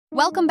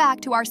Welcome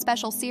back to our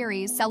special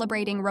series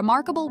celebrating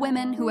remarkable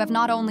women who have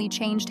not only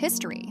changed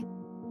history,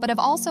 but have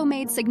also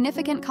made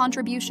significant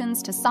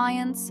contributions to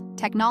science,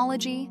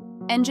 technology,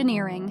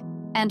 engineering,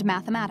 and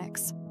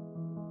mathematics.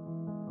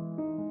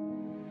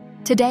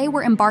 Today,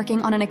 we're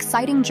embarking on an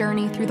exciting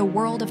journey through the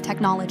world of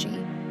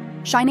technology,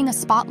 shining a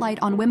spotlight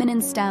on women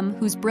in STEM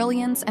whose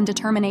brilliance and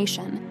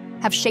determination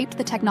have shaped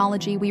the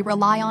technology we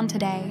rely on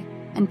today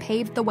and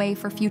paved the way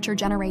for future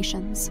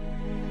generations.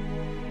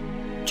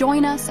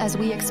 Join us as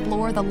we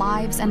explore the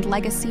lives and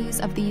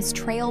legacies of these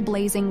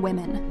trailblazing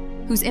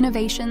women, whose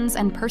innovations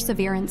and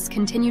perseverance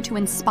continue to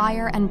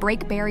inspire and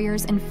break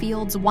barriers in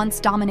fields once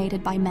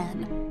dominated by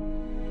men.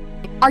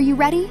 Are you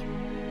ready?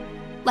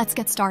 Let's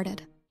get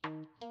started.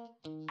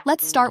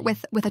 Let's start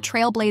with a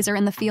trailblazer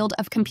in the field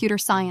of computer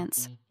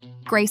science,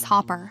 Grace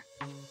Hopper.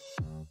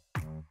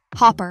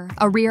 Hopper,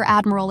 a Rear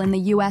Admiral in the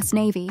U.S.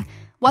 Navy,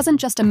 wasn't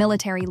just a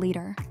military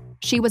leader.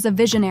 She was a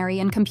visionary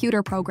in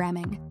computer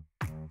programming.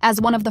 As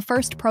one of the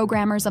first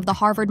programmers of the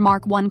Harvard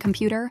Mark I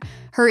computer,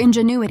 her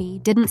ingenuity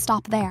didn't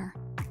stop there.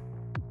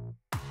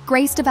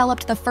 Grace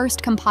developed the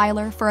first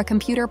compiler for a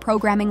computer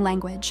programming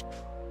language,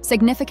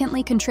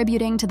 significantly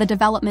contributing to the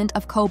development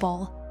of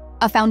COBOL,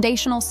 a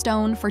foundational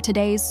stone for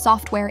today's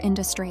software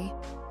industry.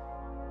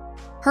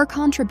 Her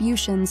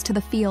contributions to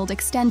the field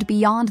extend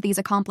beyond these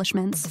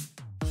accomplishments.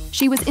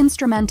 She was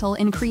instrumental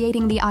in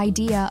creating the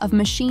idea of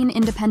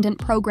machine-independent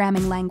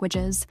programming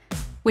languages,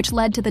 which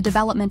led to the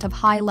development of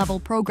high-level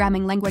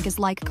programming languages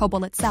like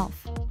COBOL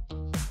itself.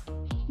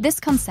 This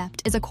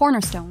concept is a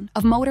cornerstone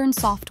of modern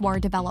software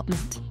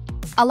development,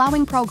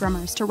 allowing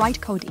programmers to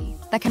write code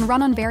that can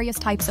run on various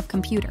types of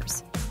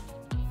computers.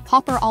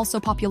 Hopper also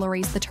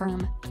popularized the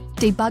term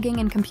debugging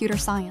in computer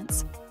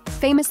science,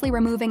 famously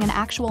removing an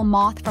actual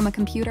moth from a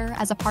computer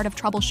as a part of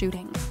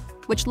troubleshooting,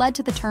 which led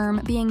to the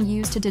term being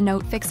used to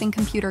denote fixing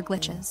computer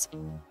glitches.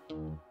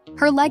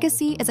 Her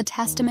legacy is a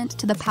testament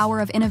to the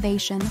power of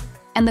innovation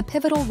and the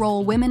pivotal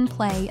role women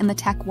play in the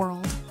tech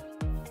world.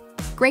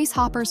 Grace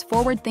Hopper's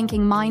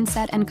forward-thinking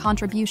mindset and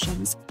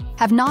contributions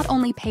have not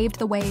only paved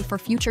the way for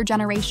future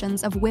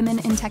generations of women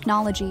in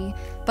technology,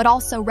 but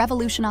also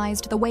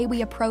revolutionized the way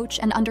we approach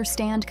and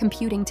understand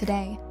computing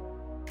today.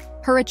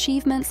 Her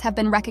achievements have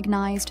been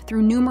recognized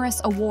through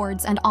numerous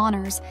awards and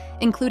honors,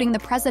 including the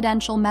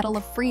Presidential Medal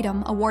of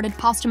Freedom awarded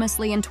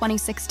posthumously in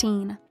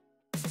 2016.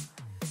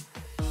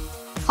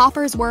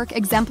 Hopper's work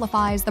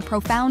exemplifies the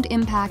profound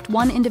impact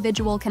one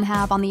individual can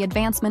have on the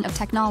advancement of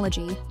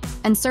technology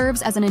and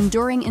serves as an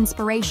enduring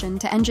inspiration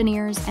to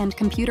engineers and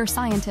computer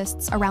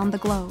scientists around the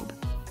globe.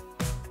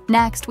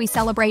 Next, we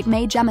celebrate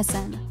Mae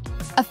Jemison,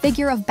 a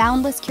figure of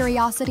boundless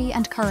curiosity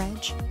and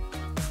courage.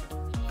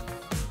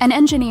 An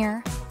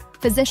engineer,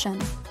 physician,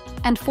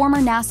 and former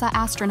NASA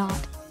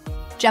astronaut,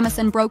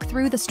 Jemison broke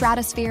through the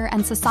stratosphere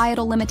and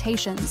societal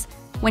limitations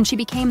when she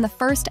became the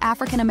first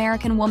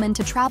African-American woman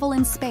to travel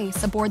in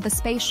space aboard the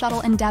Space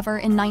Shuttle Endeavour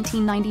in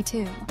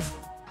 1992.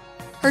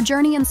 Her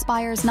journey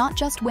inspires not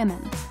just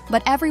women,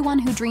 but everyone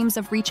who dreams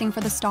of reaching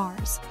for the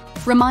stars,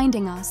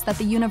 reminding us that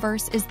the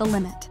universe is the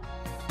limit.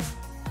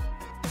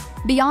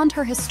 Beyond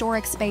her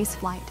historic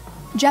spaceflight,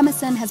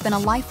 Jemison has been a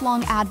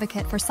lifelong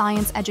advocate for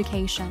science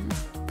education,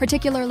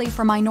 particularly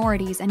for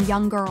minorities and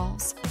young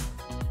girls.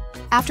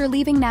 After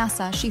leaving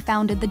NASA, she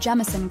founded the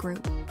Jemison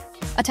Group,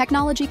 a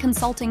technology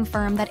consulting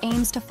firm that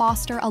aims to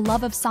foster a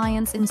love of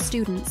science in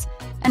students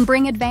and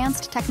bring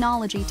advanced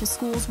technology to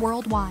schools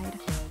worldwide.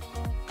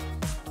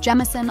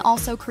 Jemison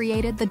also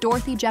created the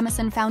Dorothy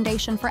Jemison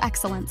Foundation for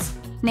Excellence,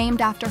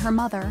 named after her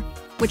mother,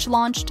 which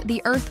launched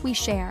The Earth We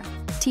Share,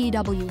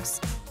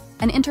 TWS,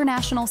 an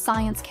international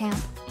science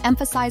camp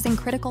emphasizing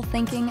critical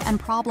thinking and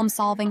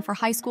problem-solving for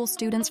high school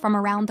students from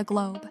around the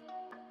globe.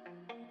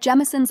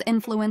 Jemison's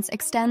influence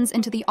extends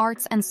into the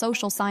arts and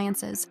social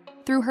sciences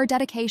through her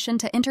dedication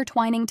to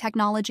intertwining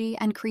technology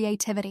and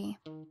creativity.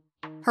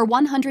 Her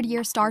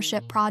 100-year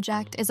Starship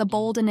project is a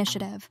bold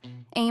initiative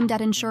aimed at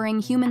ensuring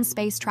human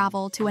space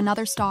travel to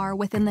another star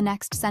within the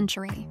next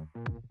century.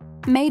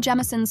 Mae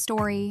Jemison's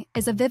story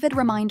is a vivid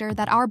reminder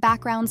that our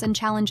backgrounds and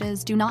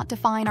challenges do not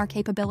define our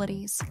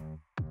capabilities.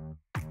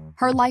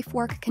 Her life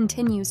work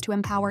continues to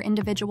empower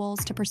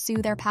individuals to pursue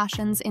their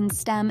passions in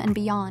STEM and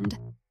beyond,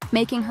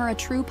 making her a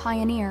true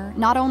pioneer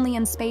not only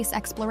in space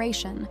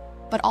exploration,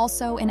 but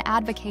also in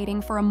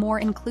advocating for a more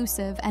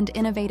inclusive and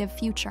innovative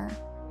future.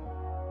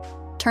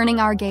 Turning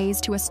our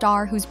gaze to a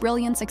star whose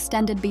brilliance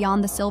extended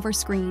beyond the silver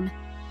screen,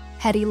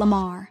 Hedy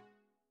Lamarr.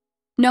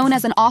 Known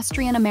as an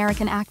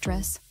Austrian-American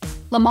actress,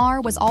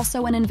 Lamarr was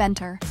also an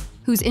inventor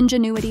whose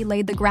ingenuity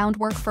laid the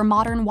groundwork for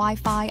modern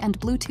Wi-Fi and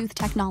Bluetooth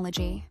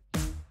technology.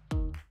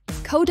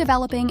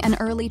 Co-developing an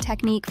early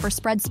technique for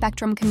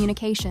spread-spectrum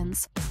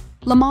communications,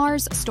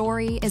 Lamarr's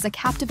story is a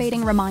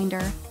captivating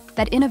reminder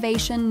that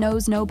innovation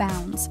knows no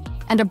bounds,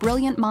 and a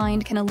brilliant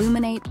mind can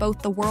illuminate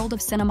both the world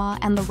of cinema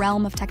and the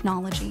realm of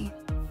technology.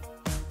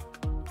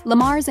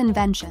 Lamarr's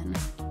invention,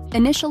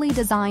 initially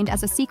designed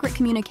as a secret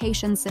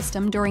communication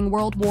system during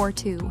World War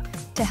II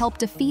to help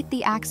defeat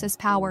the Axis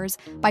powers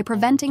by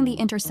preventing the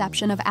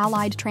interception of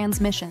Allied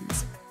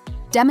transmissions,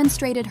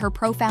 demonstrated her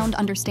profound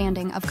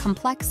understanding of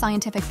complex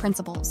scientific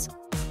principles.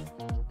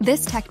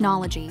 This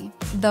technology,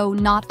 though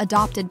not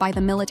adopted by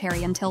the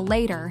military until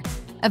later,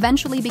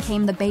 eventually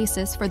became the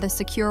basis for the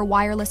secure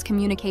wireless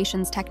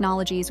communications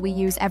technologies we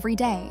use every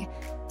day,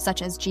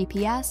 such as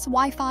GPS,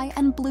 Wi-Fi,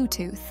 and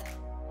Bluetooth.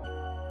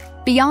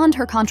 Beyond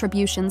her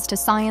contributions to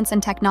science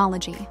and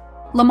technology,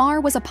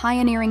 Lamarr was a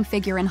pioneering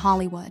figure in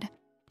Hollywood,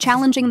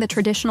 challenging the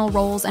traditional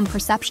roles and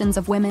perceptions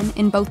of women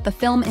in both the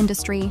film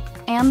industry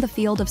and the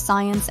field of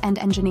science and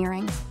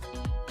engineering.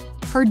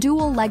 Her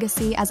dual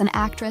legacy as an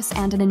actress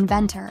and an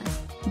inventor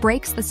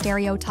breaks the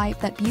stereotype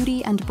that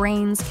beauty and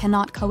brains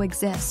cannot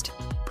coexist,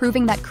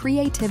 proving that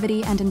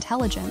creativity and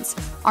intelligence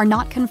are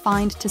not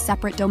confined to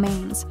separate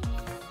domains.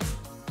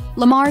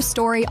 Lamarr's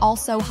story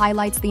also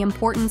highlights the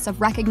importance of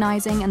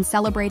recognizing and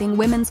celebrating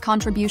women's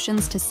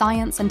contributions to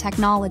science and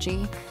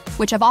technology,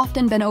 which have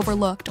often been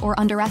overlooked or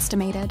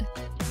underestimated.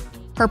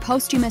 Her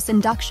posthumous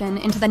induction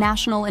into the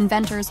National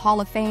Inventors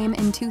Hall of Fame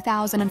in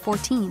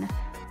 2014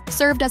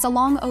 served as a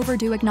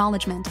long-overdue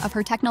acknowledgement of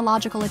her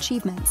technological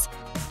achievements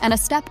and a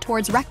step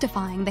towards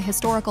rectifying the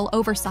historical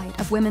oversight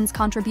of women's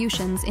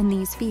contributions in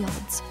these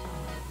fields.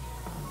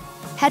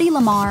 Hedy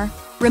Lamarr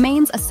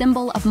remains a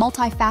symbol of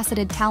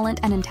multifaceted talent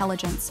and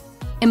intelligence,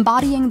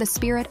 embodying the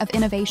spirit of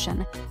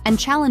innovation and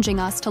challenging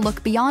us to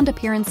look beyond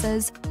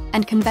appearances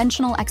and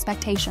conventional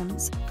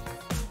expectations.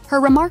 Her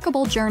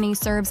remarkable journey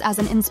serves as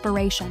an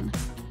inspiration,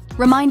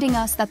 reminding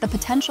us that the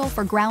potential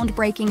for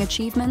groundbreaking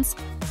achievements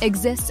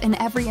exists in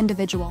every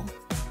individual,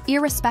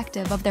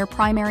 irrespective of their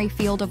primary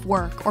field of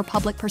work or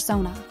public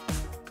persona.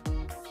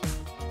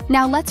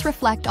 Now let's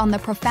reflect on the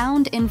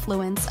profound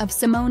influence of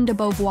Simone de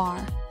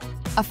Beauvoir,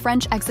 a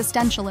French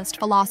existentialist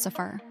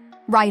philosopher,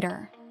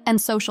 writer, and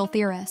social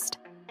theorist.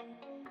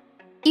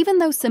 Even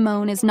though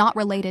Simone is not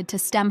related to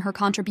stem her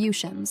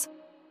contributions,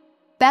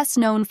 best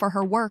known for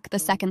her work The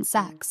Second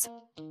Sex,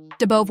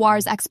 de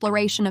Beauvoir's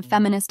exploration of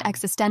feminist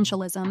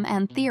existentialism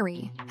and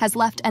theory has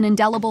left an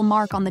indelible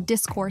mark on the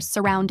discourse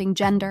surrounding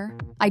gender,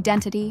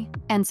 identity,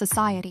 and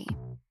society.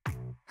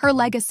 Her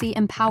legacy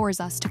empowers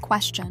us to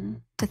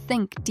question, to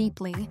think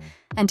deeply,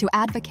 and to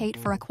advocate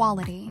for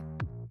equality.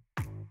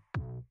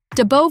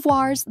 De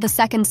Beauvoir's The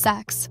Second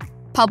Sex,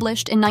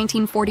 published in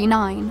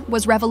 1949,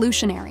 was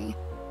revolutionary,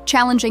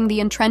 challenging the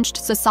entrenched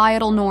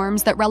societal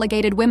norms that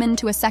relegated women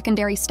to a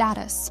secondary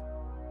status.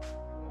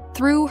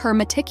 Through her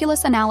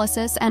meticulous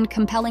analysis and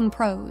compelling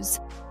prose,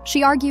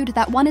 she argued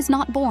that one is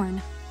not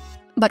born,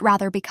 but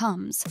rather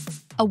becomes,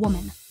 a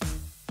woman,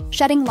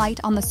 shedding light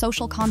on the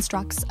social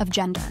constructs of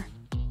gender.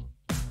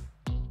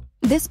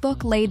 This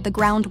book laid the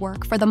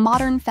groundwork for the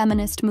modern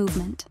feminist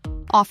movement,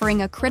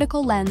 offering a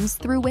critical lens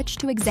through which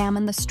to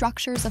examine the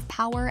structures of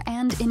power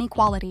and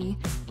inequality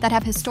that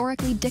have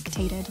historically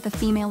dictated the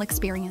female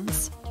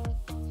experience.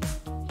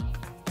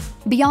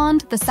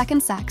 Beyond The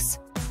Second Sex,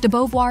 de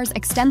Beauvoir's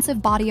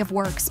extensive body of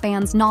work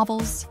spans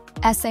novels,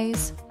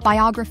 essays,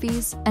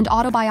 biographies, and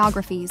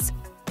autobiographies,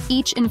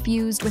 each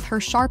infused with her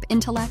sharp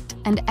intellect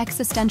and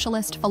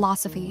existentialist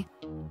philosophy.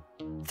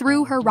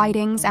 Through her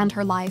writings and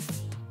her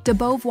life, de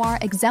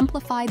Beauvoir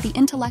exemplified the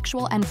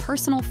intellectual and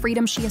personal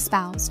freedom she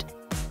espoused,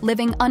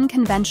 living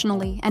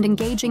unconventionally and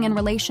engaging in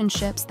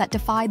relationships that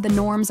defied the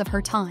norms of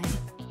her time,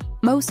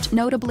 most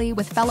notably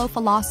with fellow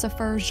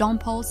philosopher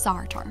Jean-Paul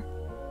Sartre.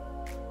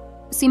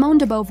 Simone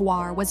de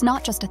Beauvoir was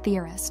not just a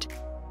theorist.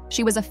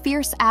 She was a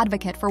fierce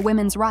advocate for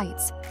women's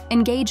rights,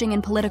 engaging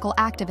in political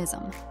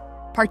activism,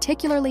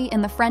 particularly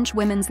in the French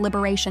women's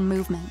liberation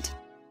movement.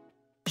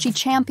 She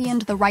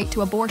championed the right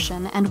to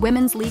abortion and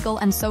women's legal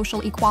and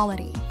social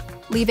equality,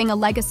 leaving a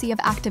legacy of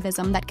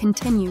activism that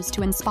continues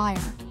to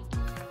inspire.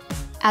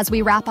 As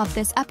we wrap up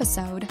this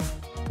episode,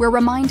 we're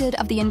reminded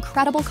of the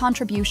incredible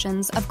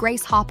contributions of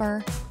Grace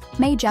Hopper,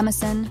 Mae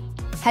Jemison,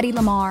 Hedy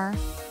Lamarr,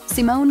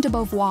 Simone de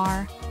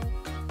Beauvoir.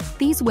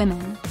 These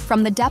women,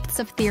 from the depths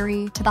of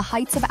theory to the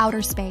heights of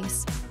outer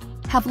space,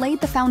 have laid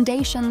the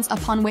foundations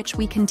upon which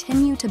we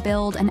continue to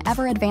build an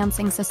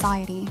ever-advancing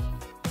society.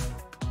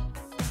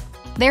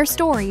 Their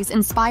stories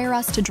inspire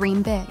us to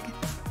dream big,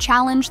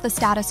 challenge the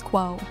status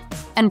quo,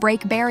 and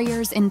break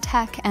barriers in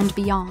tech and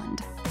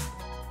beyond.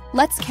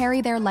 Let's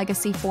carry their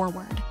legacy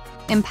forward,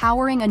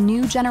 empowering a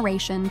new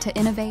generation to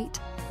innovate,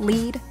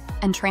 lead,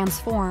 and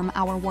transform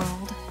our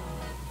world.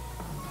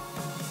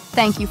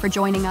 Thank you for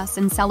joining us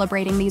in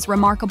celebrating these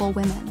remarkable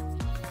women.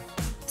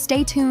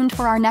 Stay tuned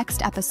for our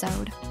next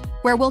episode,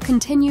 where we'll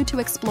continue to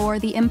explore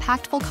the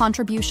impactful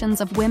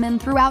contributions of women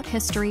throughout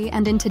history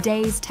and in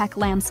today's tech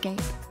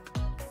landscape.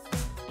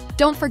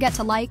 Don't forget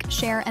to like,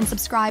 share, and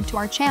subscribe to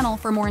our channel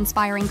for more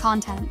inspiring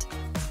content.